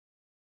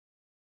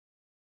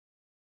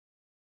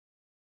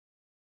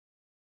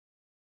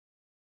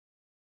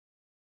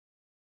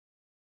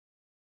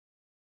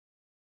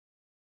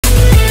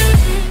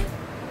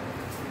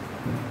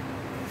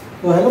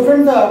So hello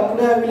friends,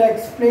 today I will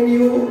explain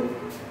you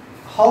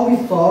how we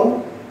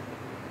solve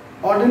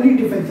ordinary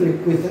differential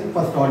equation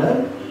first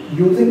order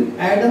using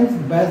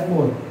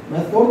Bashforth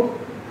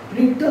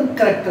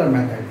Predictor-Corrector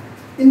method.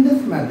 In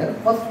this method,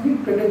 first we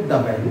predict the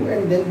value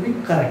and then we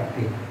correct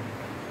it.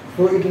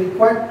 So it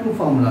required two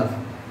formulas,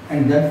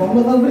 and that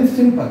formulas are very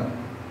simple.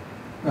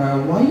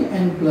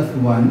 Yn plus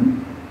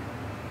 1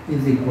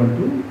 is equal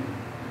to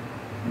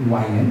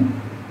yn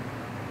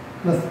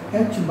plus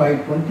h by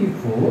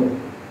 24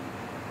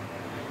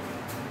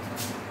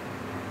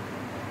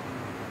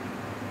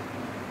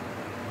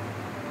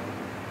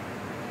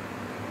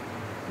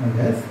 and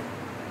that's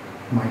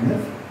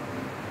minus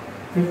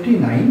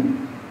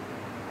 59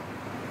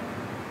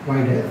 y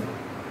dash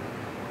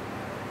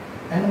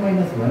n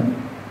minus 1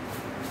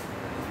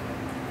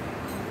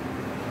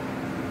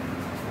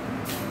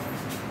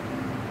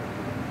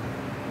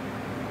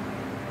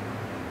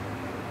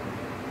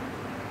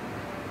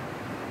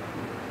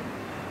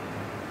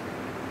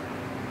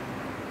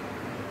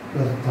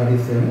 plus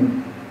 37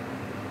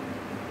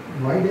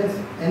 y dash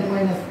n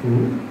minus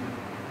 2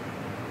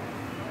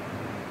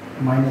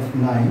 minus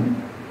 9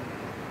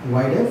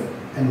 y dash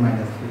n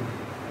minus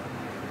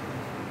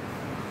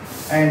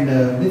 3, and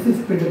this is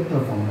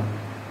predictor formula.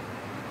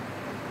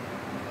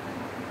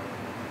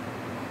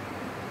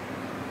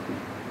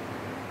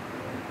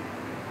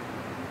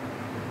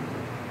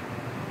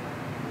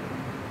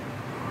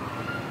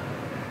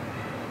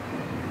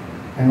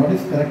 And what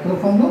is corrector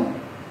formula?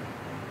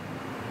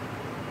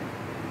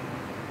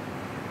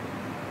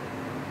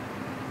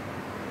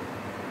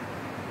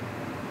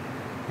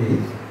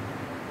 Is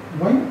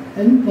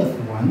yn plus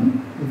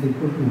 1 is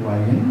equal to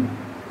yn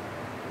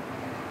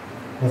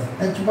plus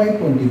h by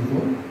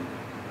 24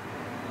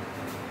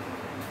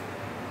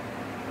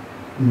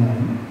 9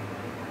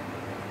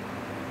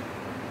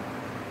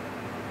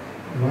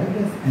 y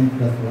dash n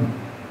plus 1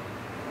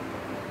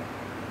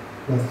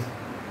 plus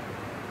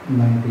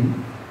 19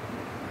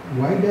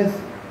 y dash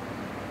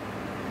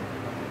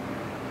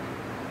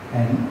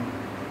n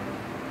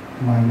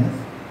minus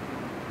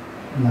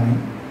 9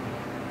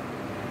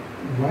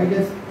 y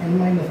dash n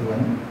minus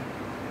 1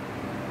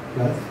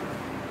 plus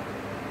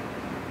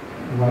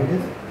y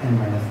dash n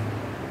minus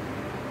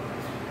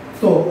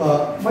 1. So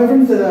my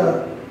friends,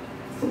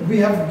 we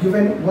have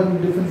given one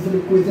differential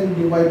equation,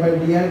 dy by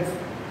dx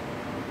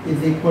is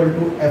equal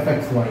to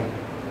fxy,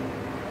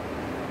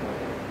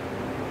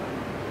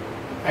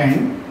 and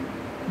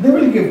they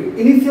will give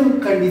initial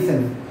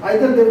conditions.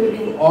 Either they will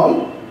give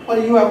all or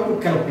you have to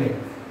calculate.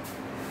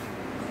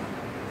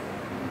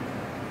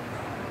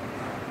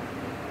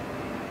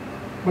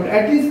 But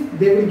at least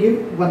they will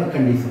give one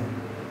condition.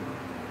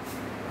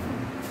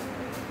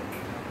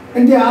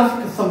 And they ask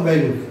some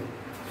values.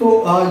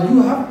 So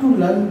you have to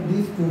learn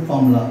these two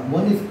formulas.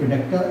 One is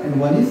predictor and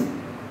one is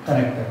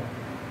corrector.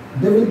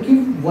 They will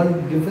give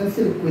one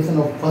differential equation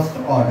of first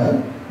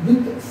order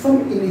with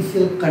some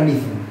initial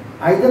condition.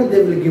 Either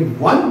they will give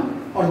one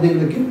or they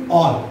will give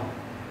all.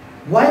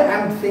 Why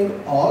I am saying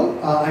all,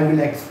 I will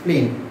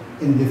explain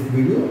in this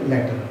video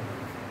later.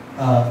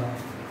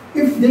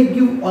 If they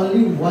give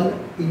only one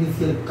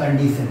initial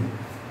condition,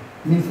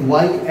 means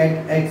y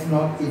at x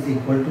naught is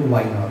equal to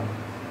y naught,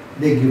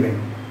 they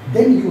given,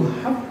 then you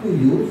have to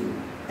use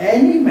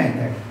any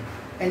method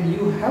and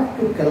you have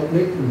to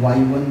calculate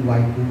y1,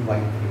 y2,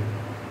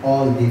 y3,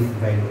 all these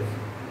values.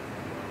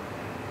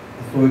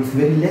 So it's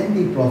very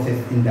lengthy process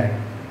in that.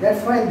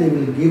 That's why they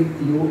will give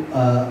you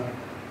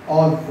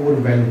all four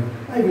values.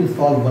 I will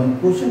solve one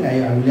question.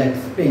 I will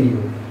explain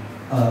you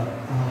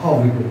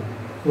how we do.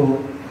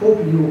 So hope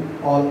you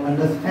all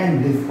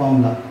understand this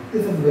formula.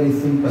 This is very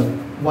simple.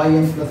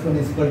 Yn plus 1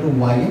 is equal to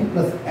yn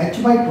plus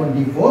h by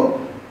 24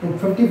 to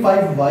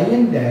 55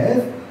 yn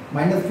dash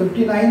minus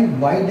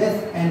 59 y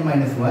dash n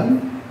minus 1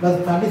 plus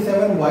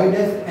 37 y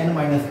dash n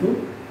minus 2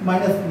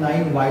 minus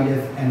 9 y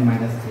dash n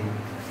minus 3.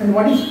 And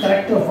what is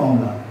corrector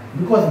formula?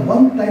 Because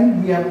one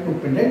time we have to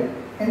predict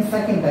and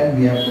second time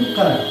we have to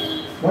correct.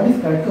 What is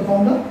corrector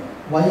formula?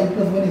 Yn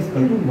plus 1 is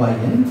equal to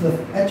yn plus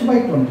h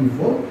by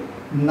 24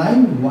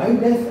 9 y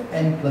dash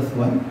n plus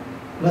 1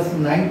 plus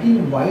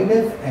 19 y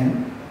dash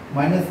n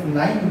minus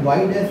 9 y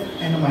dash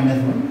n minus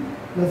 1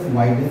 plus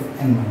y dash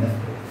n minus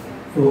 2.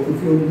 So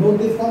if you know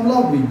this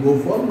formula, we go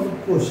for one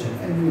question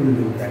and we will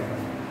do that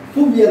one.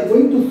 So we are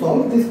going to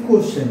solve this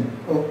question.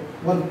 Oh,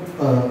 one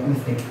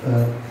mistake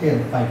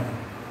here, 5.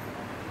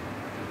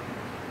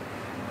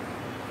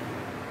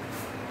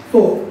 So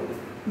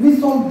we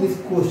solve this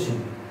question.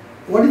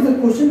 What is the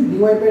question?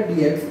 Dy by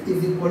dx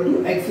is equal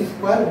to x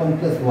square 1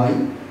 plus y.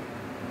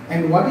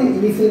 And what is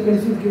initial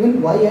condition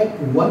given? Y at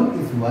 1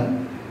 is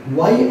 1,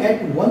 y at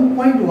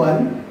 1.1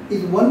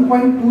 is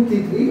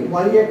 1.233,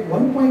 y at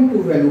 1.2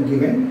 value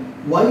given,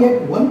 y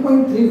at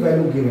 1.3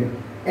 value given,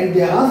 and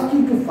they ask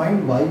you to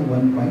find y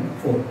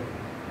 1.4.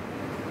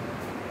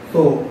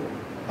 So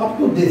up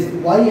to this,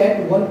 y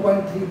at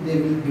 1.3 they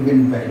will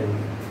given value.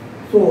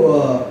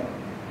 So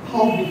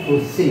how we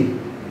proceed?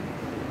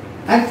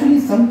 Actually,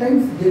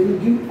 sometimes they will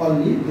give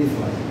only this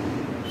one.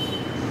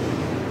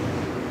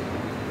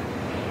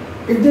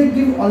 If they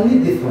give only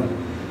this one,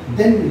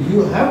 then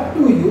you have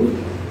to use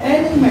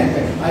any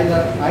method,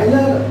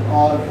 either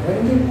or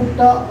Venn-Dick's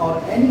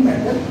or any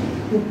method.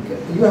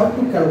 You have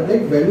to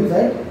calculate values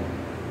at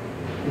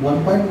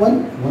 1.1,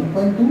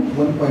 1.2,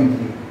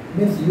 1.3.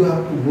 Means you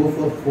have to go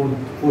for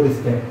four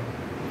steps.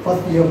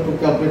 First you have to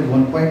calculate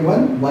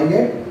 1.1 y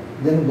at,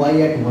 then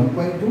y at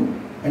 1.2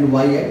 and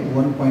y at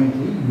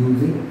 1.3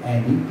 using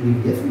any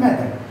previous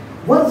method.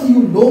 Once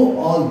you know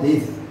all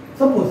this,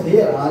 suppose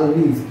here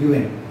already is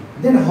given,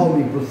 then how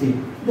we proceed?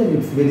 Then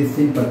it's very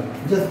simple.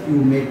 Just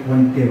you make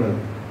one table.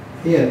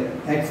 Here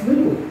x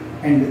value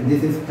and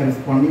this is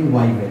corresponding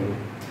y value.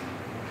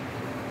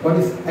 What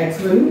is x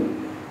value?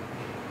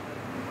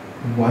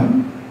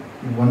 1,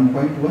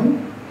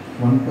 1.1,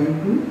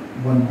 1.2,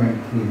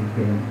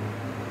 1.3.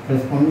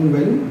 Corresponding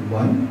value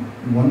 1,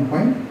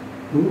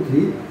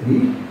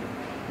 1.233,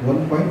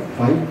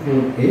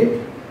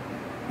 1.548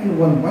 and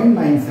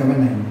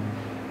 1.979.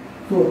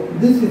 So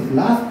this is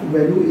last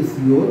value is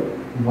your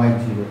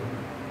y0.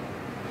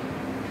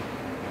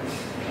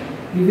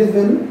 Previous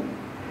value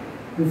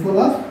before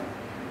last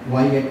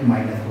y at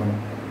minus 1.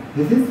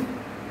 This is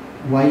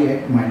y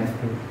at minus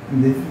 2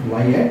 and this is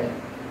y at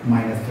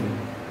minus 3.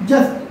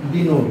 Just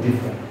denote this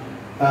one.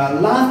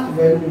 Last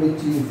value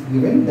which is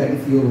given, that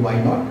is your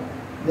y0,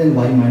 then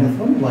y minus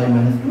 1, y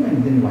minus 2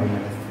 and then y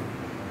minus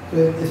 3. So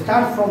it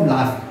starts from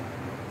last,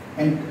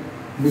 and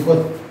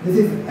because this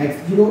is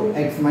x0,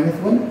 x minus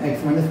 1,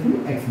 x minus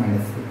 2, x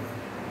minus 3,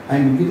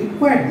 and we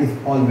require this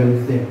all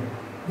values there.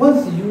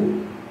 Once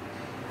you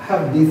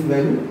have this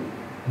value,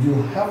 you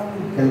have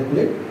to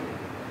calculate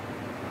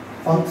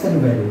function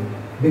value,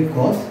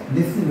 because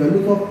this is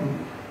values of,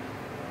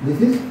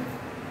 this is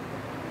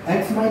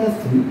x minus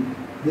 3,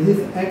 this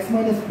is x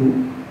minus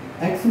 2,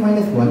 x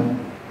minus 1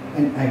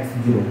 and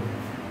x0.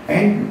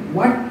 And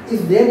what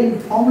is there in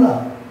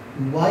formula?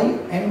 Y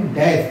and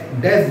dash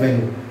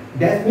value.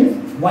 Dash means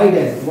y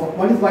dash.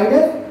 What is y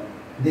dash?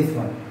 This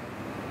one,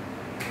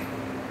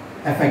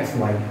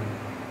 fxy.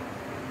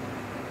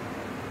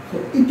 So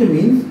it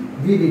means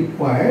we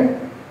require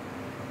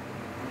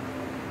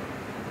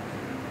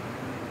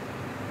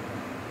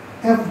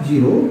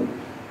f0,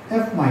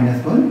 f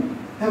minus 1,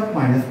 f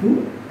minus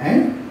 2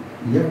 and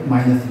f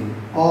minus 3.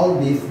 All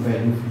these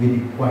values we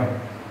require,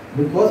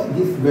 because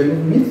this value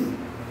means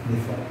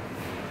this one.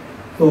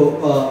 So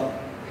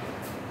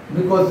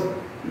because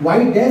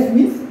y dash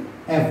means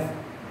f,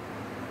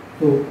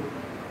 so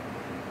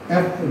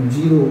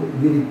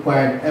f0 we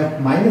required, f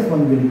minus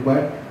 1 we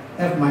required,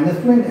 f minus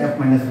 2 and f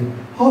minus 3.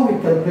 How we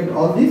calculate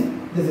all this?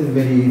 This is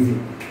very easy.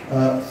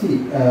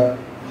 See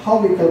how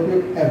we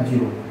calculate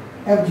f0.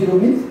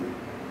 f0 means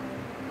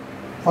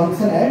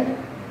function at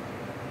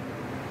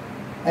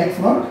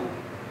x0,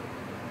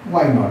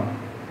 y0.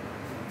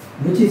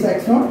 Which is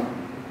x0?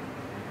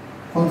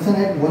 Function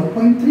at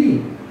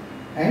 1.3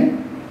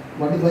 and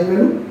what is y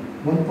value?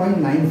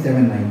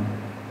 1.979.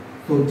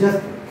 So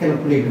just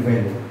calculate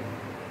value.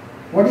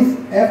 What is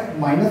f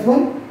minus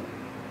 1?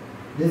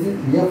 This is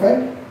f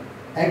at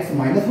x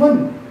minus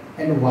 1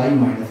 and y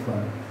minus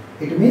 1.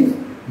 It means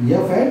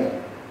f at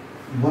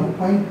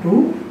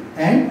 1.2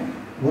 and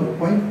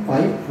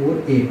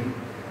 1.548.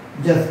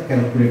 Just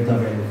calculate the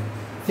value.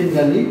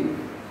 Similarly,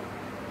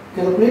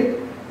 calculate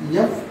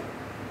f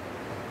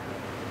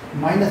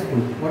minus 2.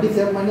 What is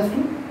f minus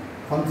 2?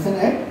 Function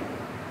at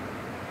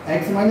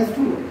x minus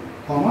 2,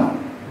 comma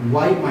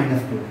y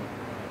minus 2.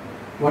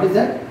 What is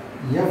that?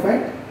 F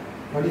at,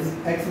 what is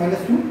x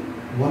minus 2?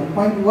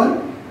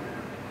 1.1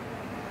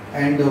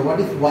 and what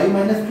is y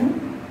minus 2?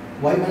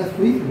 Y minus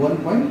 2 is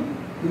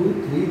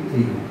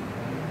 1.233.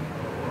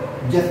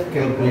 Just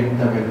calculate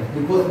the values,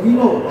 because we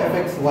know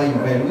fxy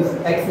value is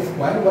x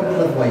square 1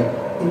 plus y.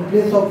 In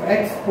place of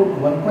x put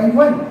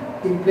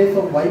 1.1, in place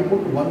of y put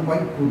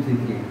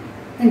 1.233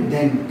 and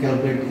then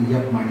calculate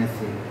f minus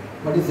 3.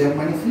 What is f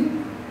minus 3?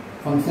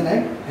 Function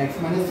at x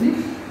minus 3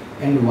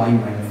 and y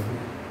minus 3.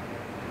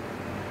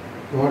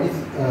 So what is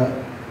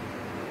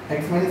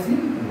x minus 3?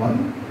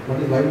 1. What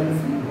is y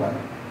minus 3? 1.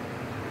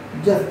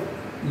 Just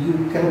you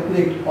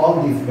calculate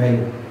all these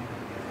values,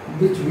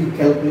 which we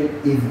calculate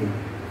easily.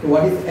 So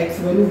what is x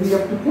value we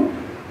have to put?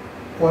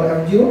 For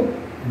f0,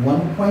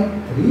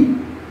 1.3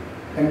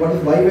 and what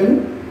is y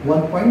value?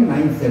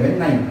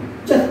 1.979.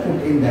 Just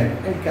put in that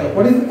and calculate.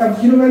 What is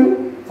f0 value?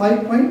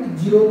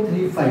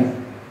 5.035.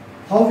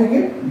 How we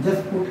get?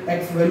 Just put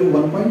x value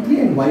 1.3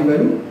 and y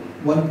value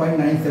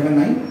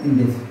 1.979 in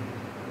this.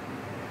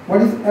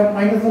 What is f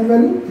minus 1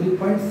 value?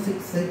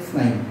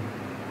 3.669.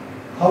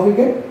 How we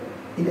get?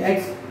 In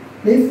x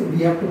place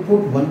we have to put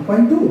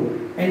 1.2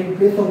 and in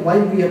place of y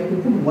we have to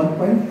put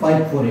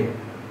 1.548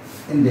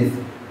 in this.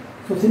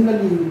 So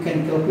similarly you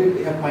can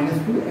calculate f minus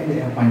 2 and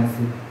f minus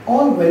 3.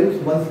 All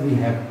values once we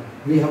have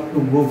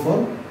to go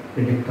for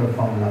predictor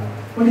formula.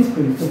 What is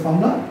predictor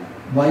formula?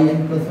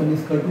 Yn plus 1 is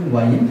equal to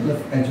yn plus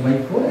h by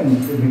 4 and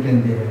it's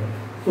written there.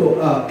 So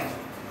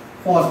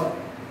for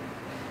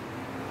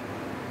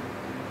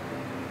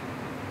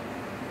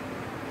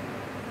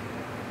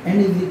n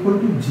is equal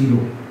to 0,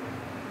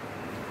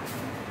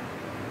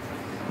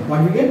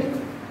 what we get?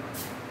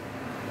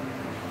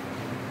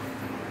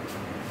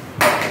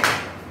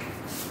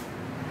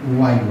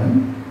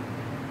 y1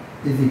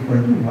 is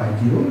equal to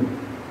y0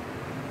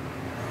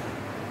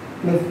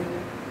 plus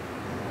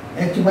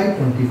h by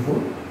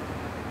 24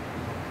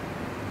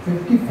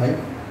 55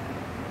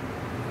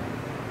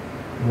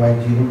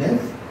 y0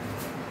 dash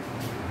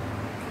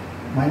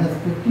minus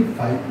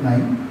 55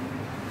 9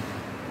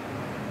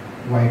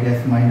 y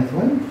dash minus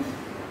 1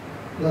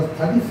 plus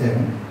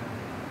 37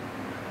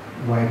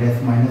 y dash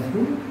minus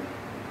 2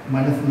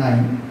 minus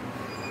 9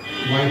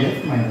 y dash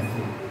minus 3.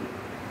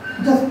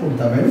 Just put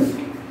the values.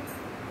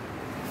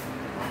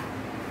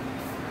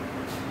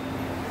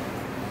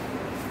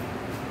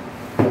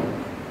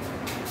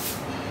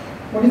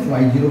 What is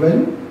y0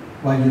 value?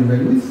 Y0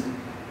 value is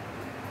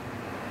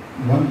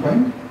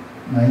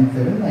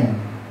 1.979.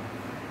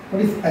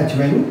 What is h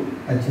value?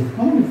 H is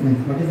common difference.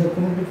 What is the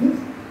common difference?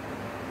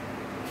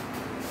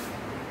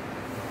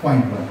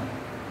 0.1.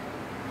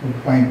 So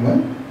 0.1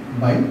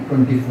 by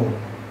 24.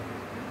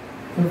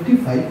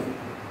 55.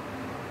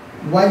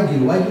 Y0.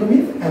 Y0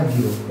 means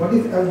F0. What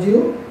is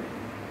F0?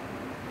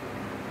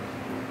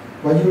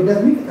 Y0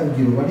 does means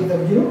F0. What is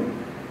F0?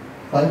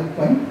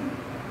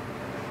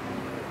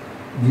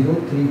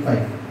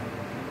 5.035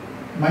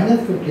 minus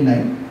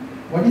 59.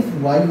 What is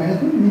y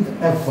minus 1? Means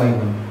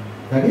Fy1.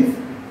 That is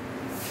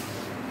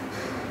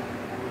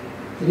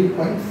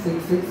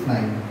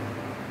 3.669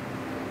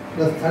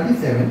 plus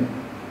 37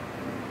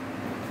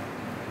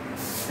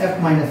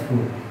 F minus 2.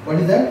 What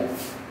is that?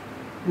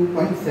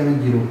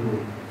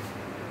 2.702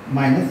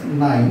 minus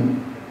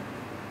 9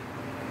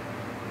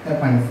 F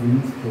minus 3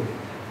 means 2.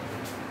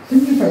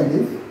 Simplify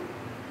this.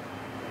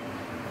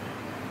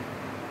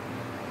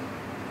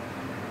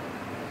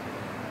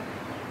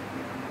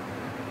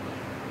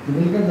 You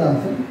will get the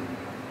answer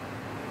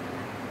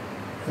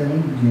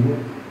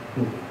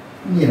 702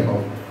 near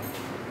about.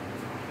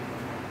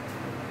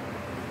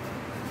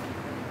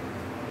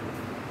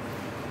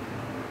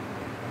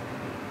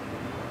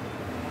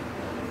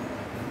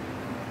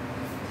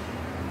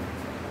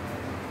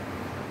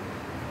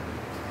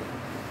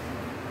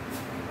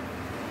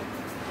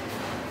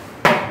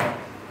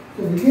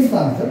 So we get the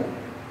answer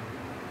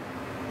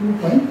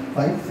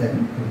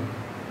 2.572.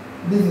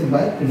 This is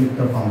by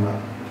predictor formula.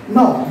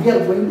 Now we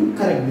are going to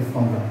correct this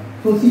formula.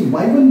 So see,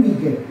 y1 we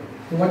get.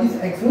 So what is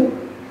x1?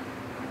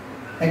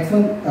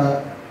 X1,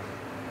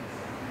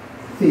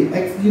 see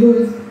x0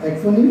 is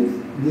x1 is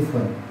this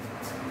one,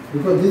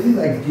 because this is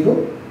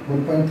x0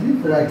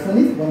 1.3. So x1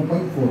 is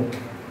 1.4.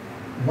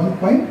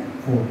 1.4.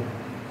 So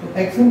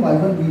x1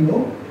 y1 we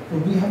know. So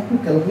we have to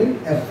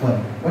calculate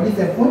f1. What is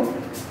f1?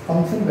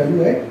 Function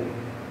value at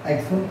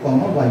x1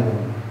 comma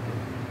y1.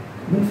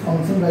 Means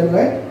function value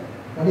at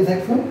what is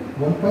x1?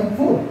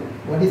 1.4.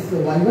 What is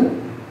y1?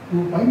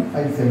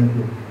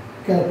 2.572.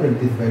 Calculate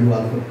this value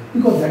also,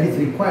 because that is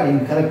required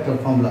in corrector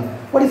formula.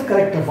 What is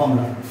corrector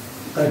formula?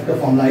 Corrector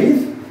formula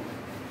is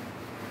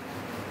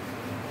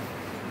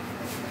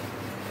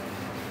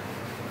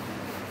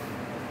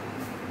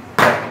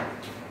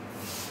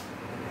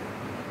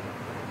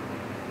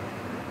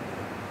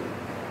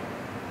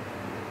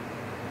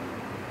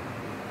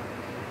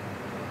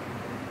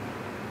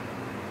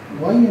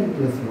yn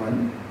plus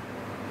 1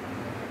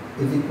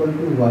 is equal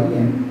to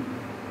yn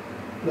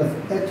plus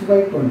h by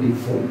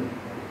 24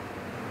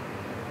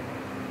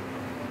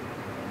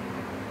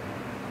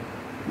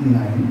 9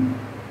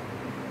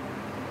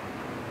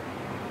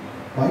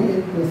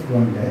 yn plus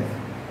 1 dash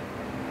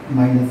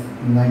minus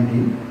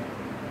 19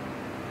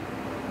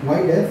 y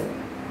dash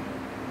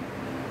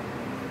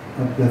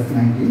plus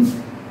 19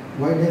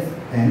 y dash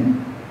n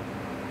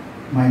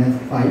minus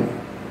 5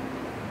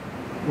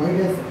 y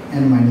dash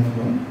n minus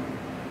 1.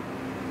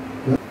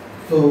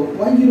 So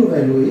y0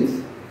 value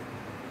is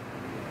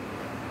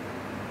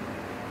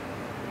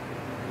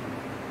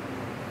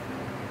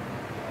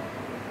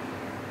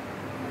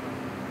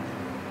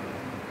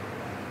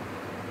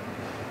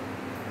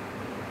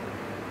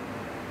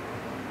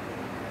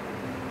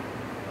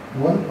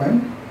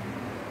 1.979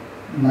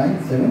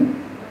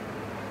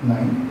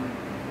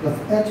 plus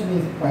h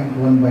means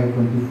 0.1 by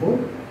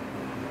 24.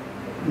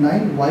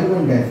 9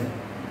 y1 dash.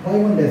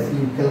 Y1 dash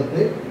you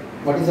calculate.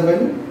 What is the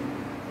value?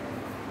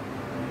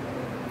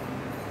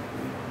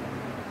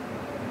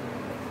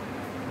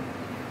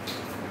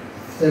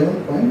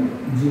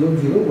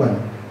 7.001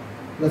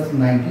 plus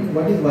 19.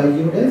 What is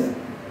y0 dash?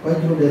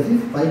 Y0 dash is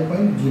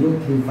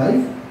 5.035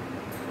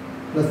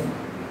 plus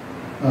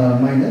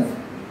minus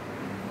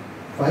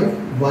 5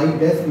 y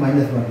dash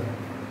minus 1.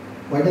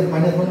 Y dash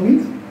minus 1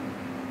 means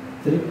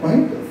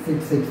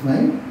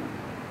 3.669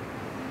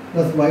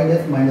 plus y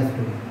dash minus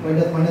 2. Y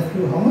dash minus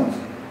 2 how much?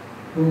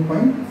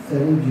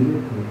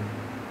 2.702.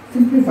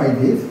 Simplify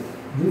this,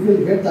 we will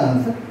get the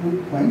answer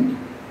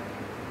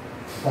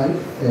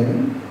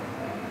 2.574.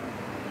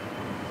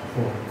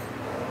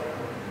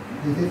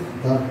 This is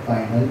the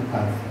final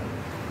answer,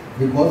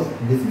 because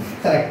this is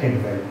corrected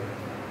value.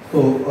 So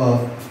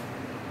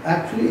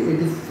actually it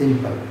is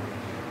simple.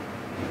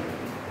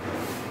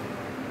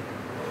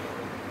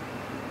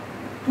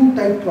 Two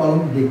type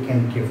problem they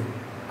can give.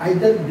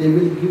 Either they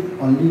will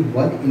give only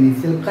one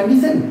initial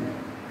condition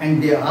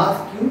and they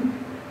ask you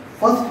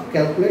first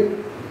calculate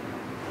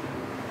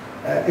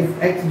if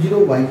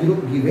x0,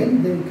 y0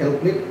 given, then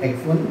calculate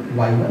x1,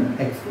 y1,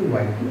 x2,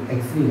 y2,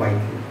 x3,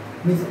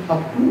 y3. Means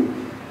up to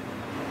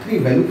 3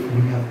 values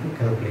we have to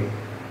calculate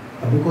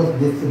because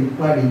this is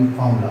required in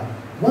formula.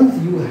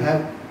 Once you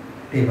have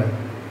table,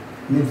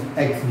 means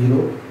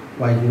x0,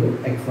 y0,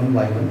 x1,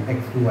 y1,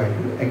 x2,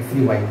 y2, x3,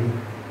 y3.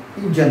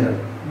 In general,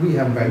 we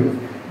have values.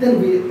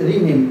 Then we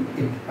rename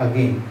it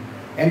again,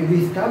 and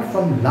we start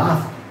from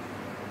last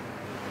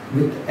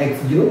with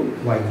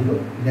x0,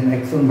 y0, then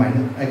x1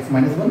 minus x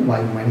minus 1,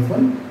 y minus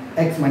 1,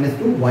 x minus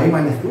 2, y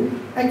minus 2,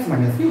 x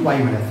minus 3, y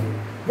minus 3.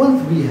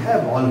 Once we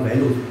have all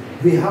values,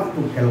 we have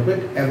to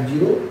calculate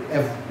f0,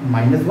 f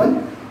minus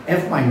 1,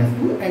 f minus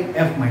 2, and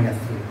f minus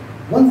 3.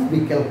 Once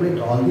we calculate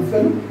all these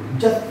values,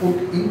 just put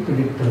in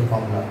predictor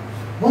formula.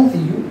 Once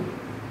you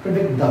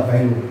predict the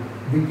value,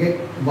 we get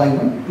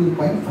y1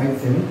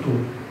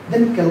 2.572.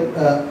 Then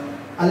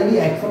already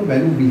x1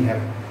 value we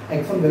have.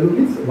 X1 value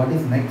means what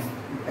is next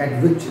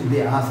at which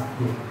they ask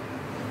you.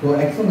 So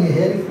x1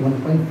 here is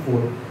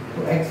 1.4.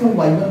 So x1,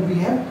 y1 we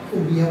have. So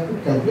we have to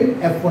calculate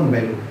f1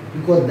 value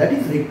because that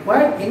is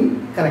required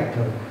in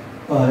character.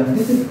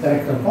 This is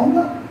character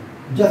formula.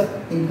 Just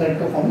in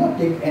character formula,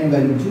 take n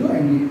value 0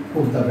 and we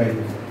put the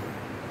values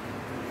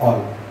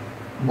all.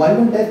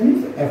 Y1 dash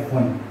means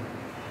f1.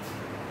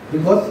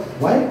 Because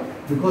why?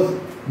 Because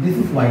this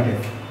is y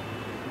dash.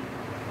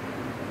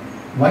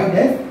 Y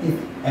dash is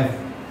f.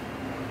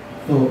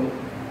 So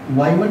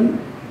y1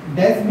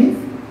 dash means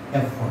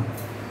f1.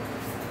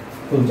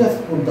 So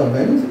just put the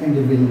values and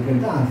you will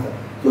get the answer.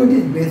 So it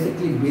is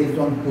basically based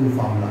on two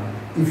formula.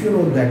 If you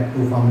know that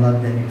two formula,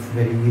 then it's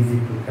very easy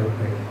to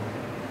calculate.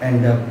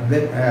 And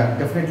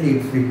definitely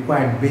it's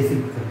required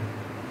basic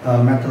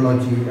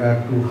methodology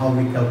to how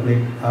we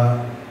calculate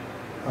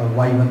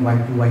y1,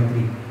 y2,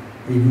 y3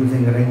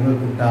 using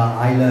Rangel-Kutta,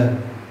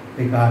 Euler,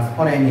 Picards,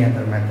 or any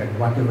other method,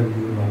 whatever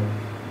you know.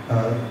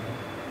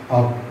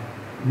 Or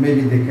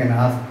maybe they can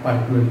ask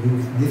particular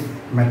use this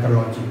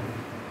methodology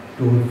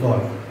to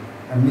solve.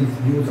 Means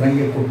use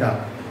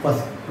Rangel-Kutta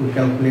first to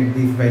calculate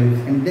these values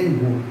and then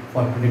go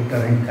for predictor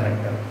and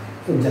character.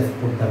 So just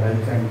put the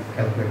values and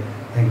calculate.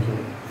 Thank you.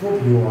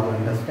 Hope you all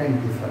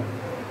understand this one.